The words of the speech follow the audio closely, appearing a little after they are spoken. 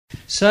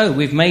So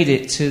we've made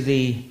it to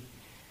the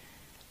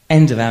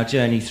end of our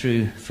journey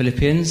through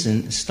Philippians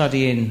and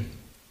studying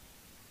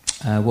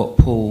what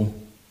Paul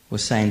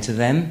was saying to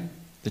them,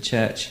 the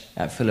church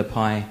at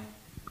Philippi,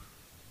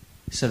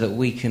 so that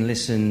we can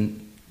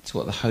listen to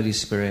what the Holy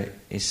Spirit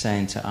is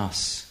saying to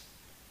us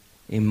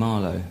in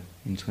Marlow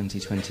in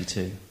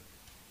 2022.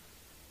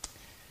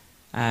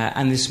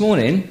 And this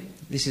morning,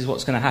 this is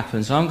what's going to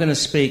happen. So I'm going to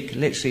speak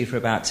literally for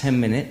about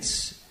 10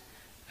 minutes,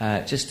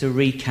 just to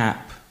recap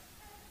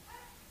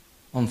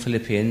on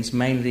Philippians,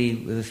 mainly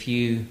with a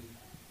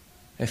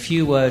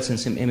few words and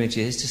some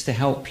images, just to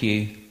help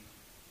you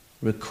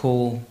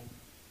recall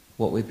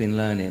what we've been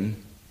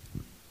learning.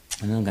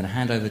 And then I'm going to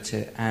hand over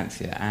to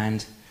Anthea,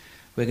 and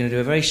we're going to do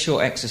a very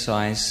short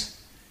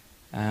exercise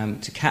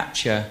to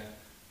capture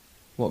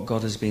what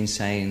God has been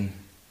saying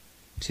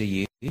to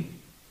you,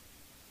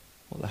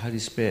 what the Holy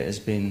Spirit has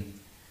been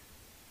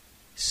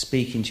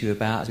speaking to you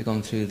about as we've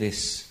gone through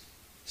this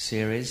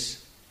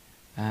series,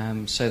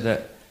 so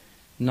that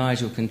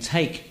Nigel can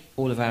take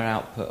all of our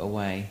output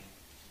away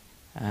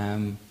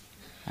and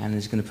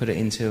is going to put it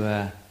into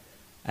a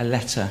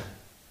letter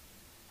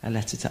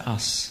to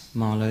us,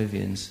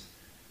 Marlovians,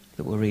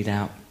 that we'll read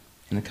out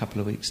in a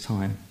couple of weeks'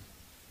 time.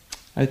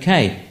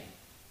 Okay,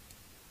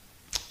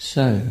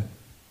 so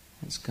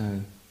let's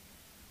go.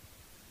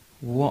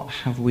 What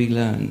have we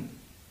learned?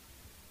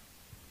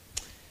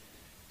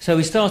 So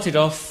we started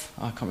off,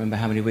 I can't remember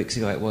how many weeks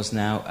ago it was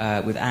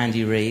now, with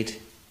Andy Reid,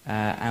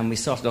 and we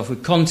started off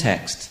with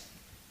context.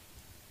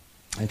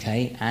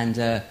 Okay,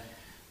 and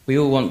we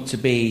all want to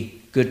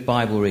be good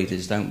Bible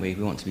readers, don't we?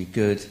 We want to be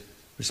good,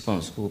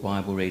 responsible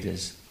Bible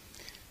readers.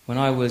 When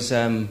I was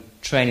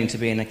training to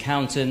be an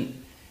accountant,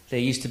 there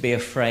used to be a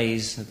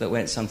phrase that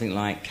went something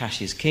like,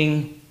 cash is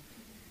king.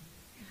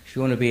 If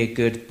you want to be a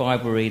good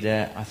Bible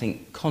reader, I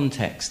think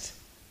context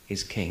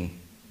is king.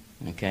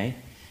 Okay?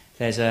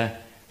 There's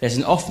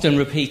an often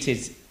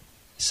repeated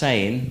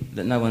saying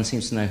that no one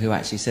seems to know who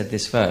actually said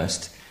this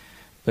first,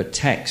 but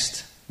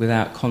text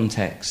without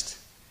context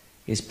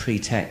is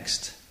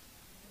pretext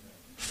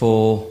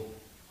for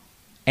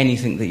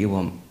anything that you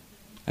want.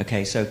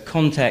 Okay, so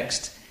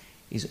context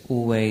is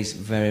always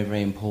very,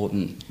 very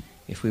important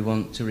if we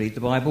want to read the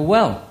Bible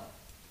well.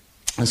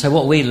 And so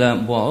what we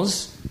learnt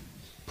was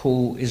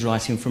Paul is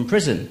writing from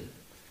prison.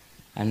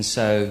 And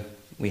so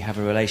we have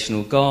a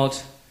relational God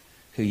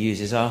who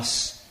uses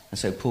us. And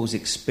so Paul's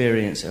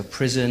experience of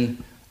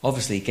prison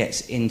obviously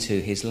gets into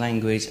his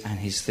language and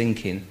his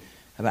thinking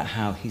about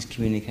how he's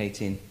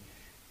communicating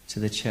to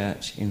the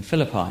church in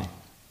Philippi.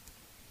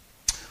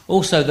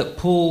 Also that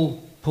Paul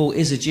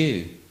is a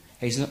Jew.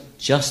 He's not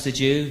just a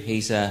Jew,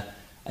 he's a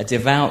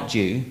devout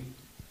Jew.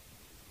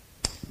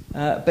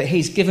 But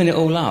he's given it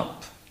all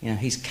up. You know,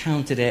 he's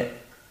counted it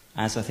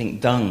as, I think,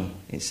 dung,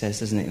 it says,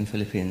 doesn't it, in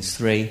Philippians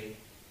 3.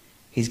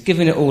 He's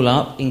given it all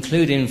up,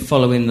 including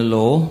following the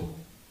law,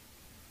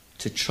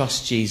 to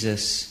trust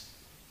Jesus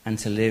and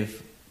to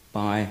live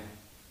by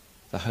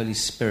the Holy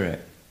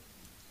Spirit.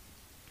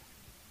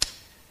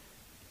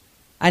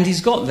 And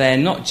he's got there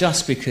not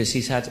just because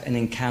he's had an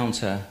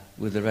encounter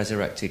with the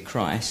resurrected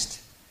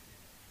Christ.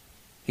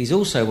 He's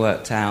also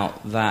worked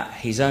out that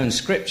his own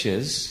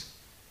scriptures,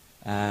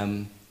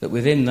 that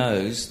within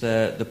those,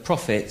 the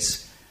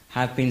prophets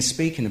have been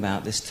speaking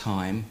about this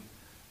time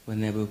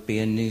when there will be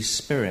a new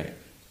spirit.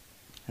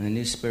 And the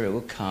new spirit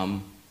will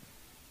come,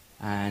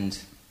 and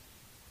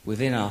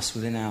within us,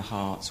 within our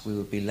hearts, we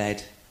will be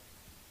led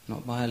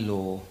not by a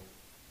law,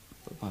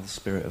 but by the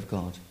Spirit of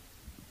God.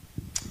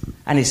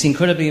 And it's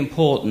incredibly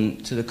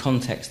important to the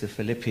context of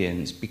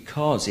Philippians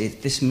because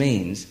this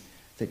means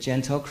that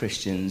Gentile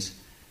Christians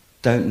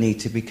don't need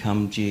to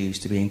become Jews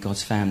to be in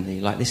God's family.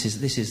 Like this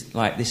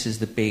is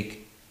the big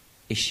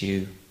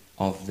issue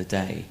of the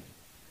day.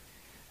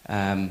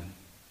 When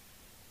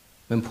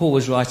Paul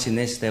was writing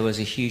this, there was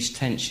a huge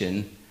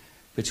tension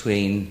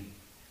between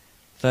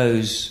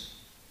those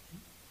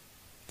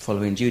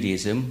following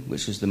Judaism,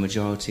 which was the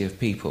majority of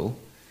people,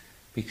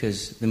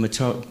 because the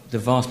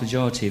vast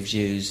majority of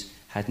Jews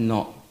had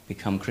not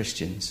become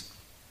Christians.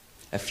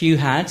 A few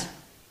had,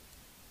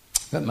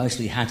 but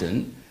mostly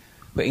hadn't.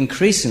 But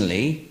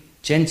increasingly,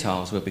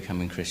 Gentiles were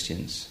becoming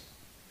Christians.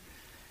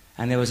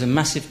 And there was a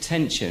massive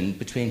tension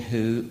between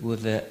who were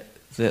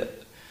the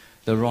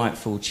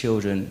rightful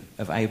children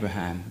of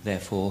Abraham,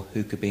 therefore,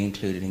 who could be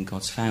included in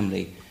God's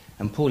family.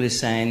 And Paul is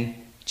saying,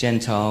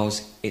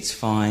 Gentiles, it's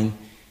fine.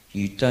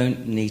 You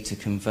don't need to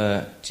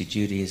convert to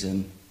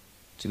Judaism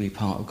to be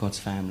part of God's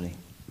family.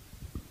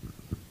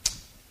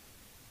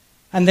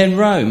 And then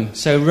Rome.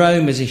 So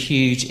Rome is a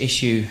huge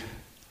issue,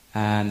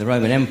 and the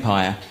Roman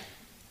Empire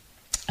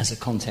as a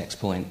context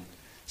point.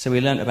 So we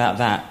learnt about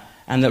that.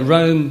 And that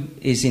Rome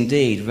is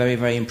indeed very,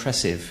 very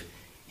impressive.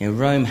 You know,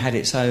 Rome had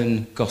its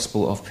own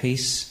gospel of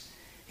peace.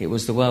 It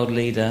was the world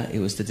leader. It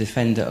was the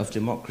defender of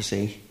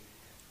democracy.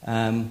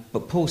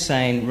 But Paul's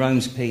saying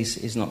Rome's peace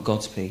is not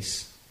God's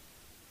peace.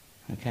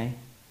 Okay?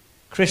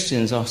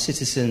 Christians are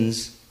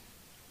citizens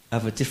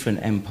of a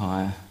different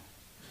empire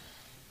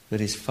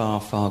that is far,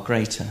 far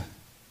greater.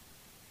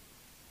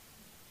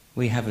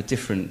 We have a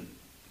different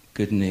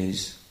good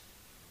news.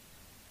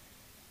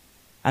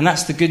 And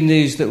that's the good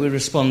news that we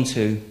respond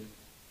to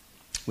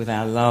with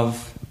our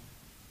love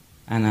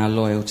and our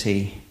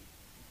loyalty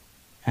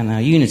and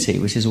our unity,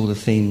 which is all the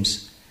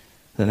themes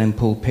that then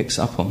Paul picks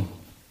up on.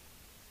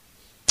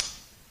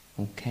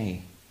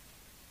 Okay.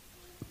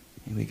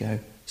 Here we go.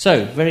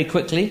 So, very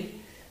quickly,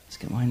 let's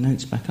get my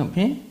notes back up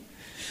here.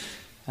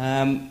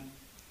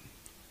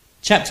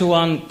 Chapter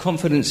 1,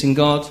 confidence in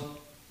God.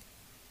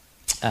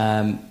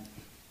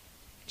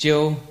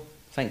 Jill,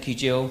 thank you,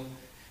 Jill,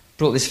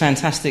 brought this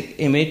fantastic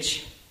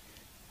image.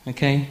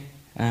 Okay.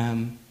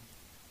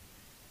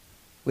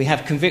 We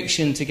have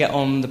conviction to get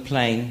on the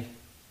plane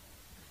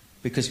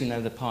because we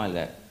know the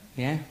pilot.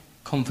 Yeah?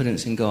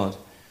 Confidence in God.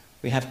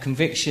 We have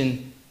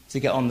conviction to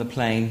get on the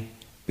plane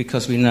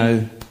because we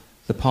know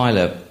the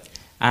pilot.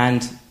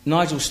 And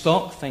Nigel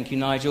Stock, thank you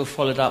Nigel,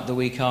 followed up the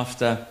week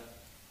after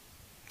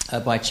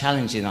by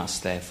challenging us,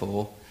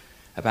 therefore,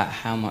 about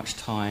how much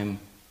time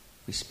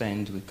we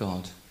spend with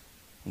God,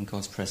 in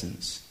God's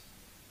presence.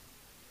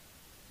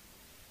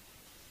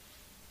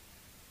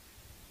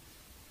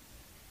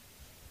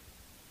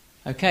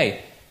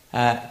 Okay,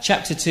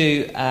 chapter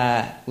 2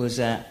 was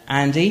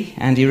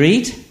Andy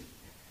Reid,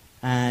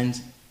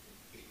 and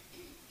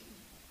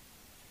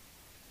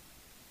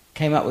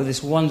came up with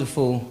this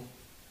wonderful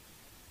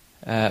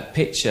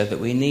picture that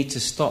we need to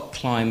stop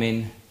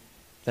climbing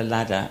the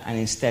ladder and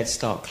instead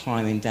start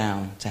climbing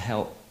down to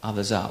help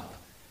others up.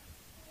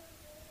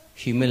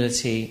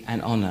 Humility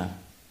and honour.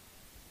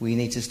 We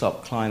need to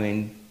stop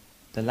climbing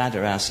the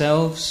ladder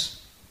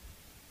ourselves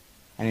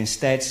and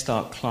instead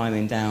start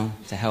climbing down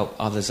to help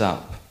others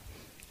up.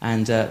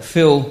 And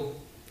Phil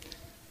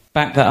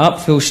backed that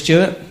up, Phil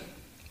Stewart,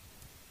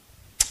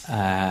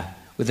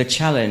 with a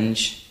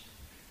challenge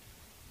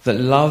that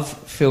love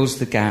fills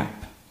the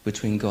gap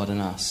between God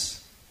and us.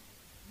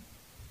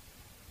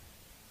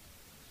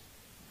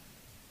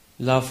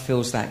 Love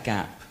fills that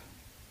gap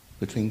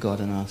between God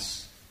and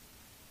us.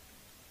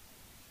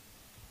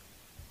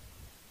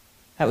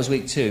 That was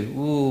week 2.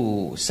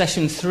 Ooh.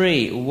 Session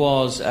 3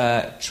 was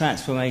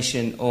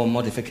transformation or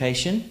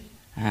modification.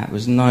 It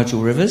was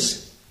Nigel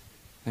Rivers.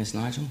 There's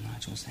Nigel.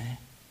 Nigel's there.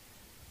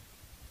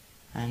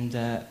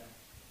 And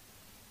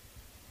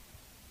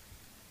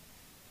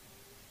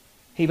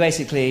he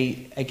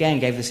basically, again,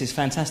 gave us this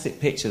fantastic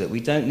picture that we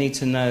don't need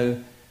to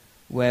know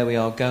where we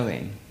are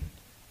going,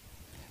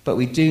 but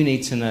we do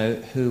need to know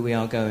who we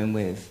are going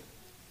with.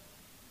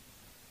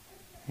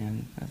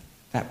 And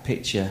that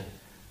picture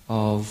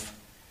of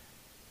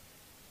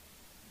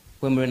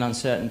when we're in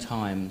uncertain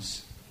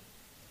times,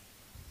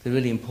 the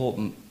really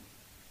important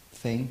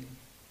thing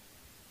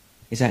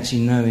is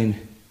actually knowing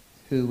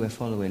who we're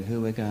following,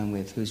 who we're going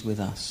with, who's with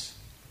us.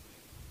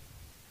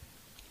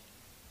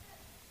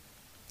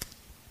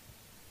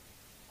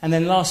 And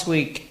then last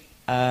week,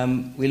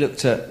 we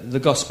looked at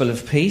the gospel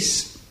of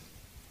peace.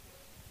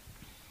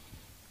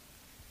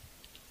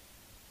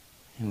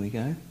 Here we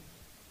go.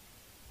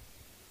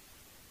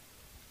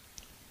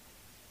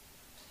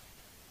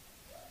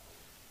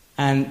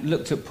 And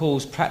looked at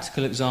Paul's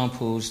practical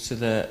examples to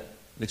the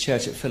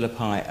church at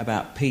Philippi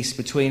about peace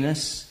between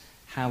us,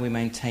 how we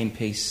maintain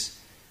peace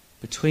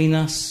between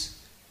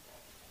us,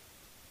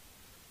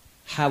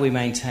 how we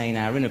maintain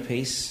our inner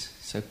peace,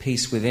 so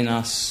peace within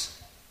us,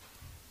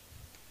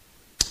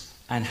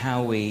 and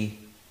how we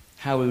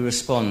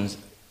respond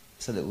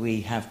so that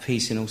we have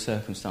peace in all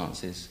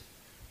circumstances.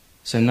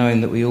 So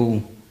knowing that we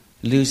all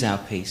lose our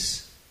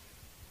peace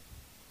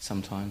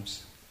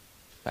sometimes,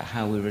 but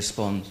how we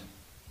respond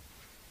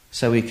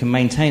so we can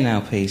maintain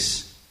our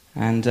peace.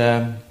 And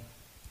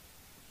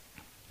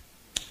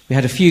we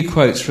had a few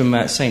quotes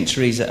from St.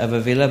 Teresa of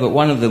Avila, but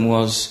one of them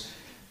was,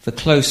 the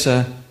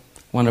closer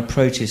one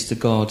approaches to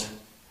God,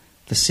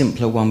 the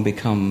simpler one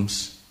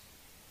becomes.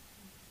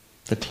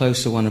 The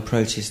closer one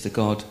approaches to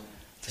God,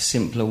 the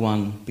simpler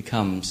one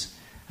becomes.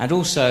 And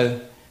also,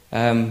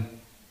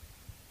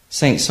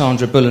 St.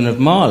 Sandra Bullen of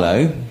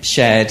Marlow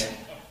shared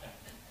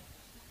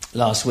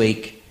last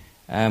week,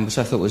 which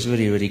I thought was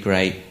really, really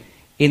great.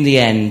 In the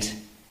end,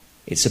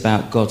 it's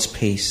about God's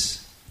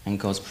peace and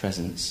God's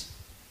presence.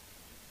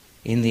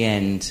 In the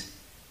end,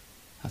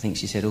 I think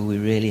she said, all we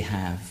really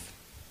have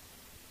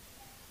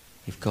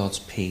is God's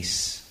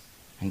peace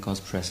and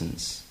God's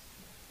presence.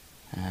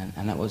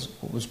 And that was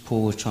what was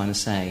Paul was trying to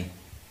say,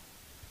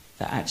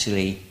 that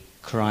actually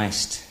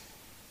Christ,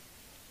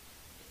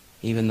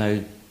 even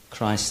though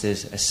Christ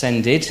is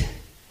ascended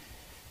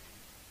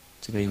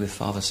to be with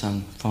Father,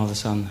 Son,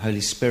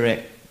 Holy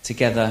Spirit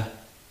together,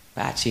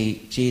 but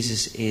actually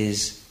Jesus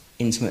is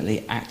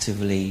intimately,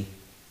 actively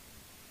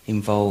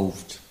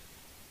involved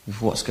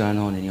with what's going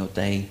on in your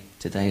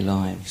day-to-day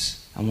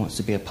lives and wants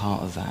to be a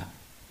part of that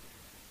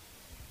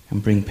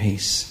and bring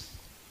peace.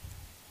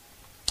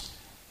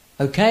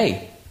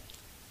 Okay,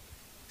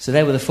 so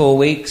there were the 4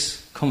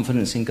 weeks: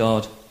 confidence in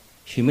God,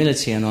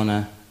 humility and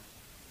honour,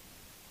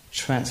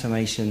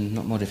 transformation,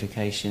 not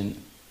modification,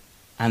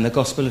 and the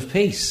gospel of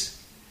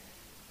peace.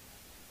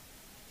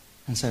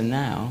 And so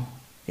now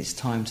it's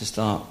time to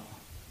start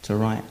to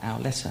write our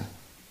letter.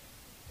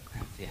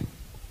 Yeah.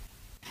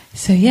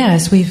 So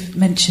as we've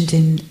mentioned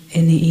in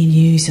the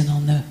e-news and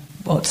on the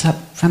WhatsApp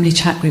family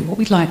chat group, what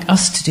we'd like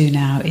us to do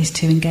now is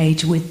to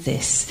engage with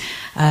this.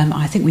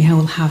 I think we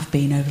all have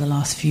been over the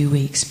last few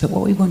weeks, but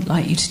what we would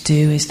like you to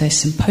do is there's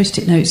some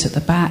post-it notes at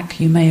the back.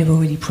 You may have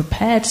already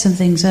prepared some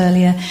things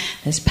earlier.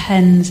 There's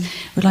pens.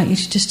 We'd like you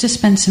to just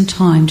spend some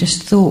time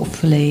just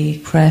thoughtfully,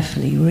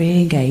 prayerfully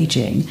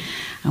re-engaging.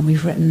 And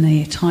we've written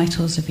the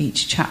titles of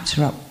each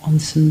chapter up on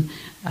some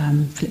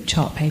flip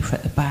chart paper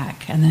at the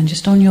back, and then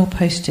just on your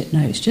post-it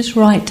notes, just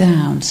write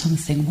down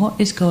something. What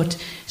is God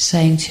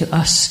saying to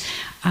us?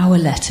 Our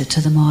letter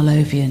to the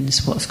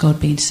Marlovians. What's God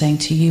been saying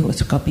to you?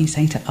 What's God been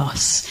saying to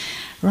us?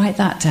 Write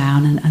that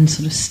down and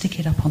sort of stick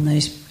it up on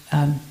those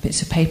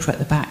bits of paper at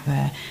the back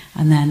there.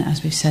 And then,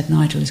 as we've said,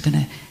 Nigel is going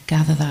to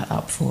gather that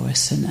up for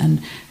us,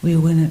 and we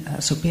will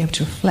sort of be able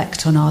to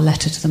reflect on our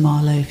letter to the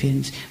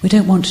Marlovians. We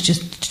don't want to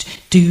just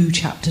do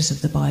chapters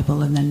of the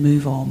Bible and then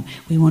move on.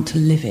 We want to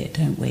live it,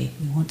 don't we?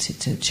 We want it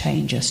to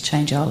change us,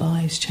 change our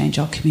lives, change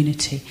our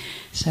community.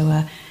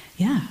 So,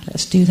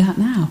 let's do that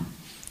now.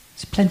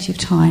 There's plenty of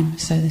time,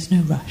 so there's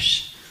no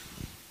rush.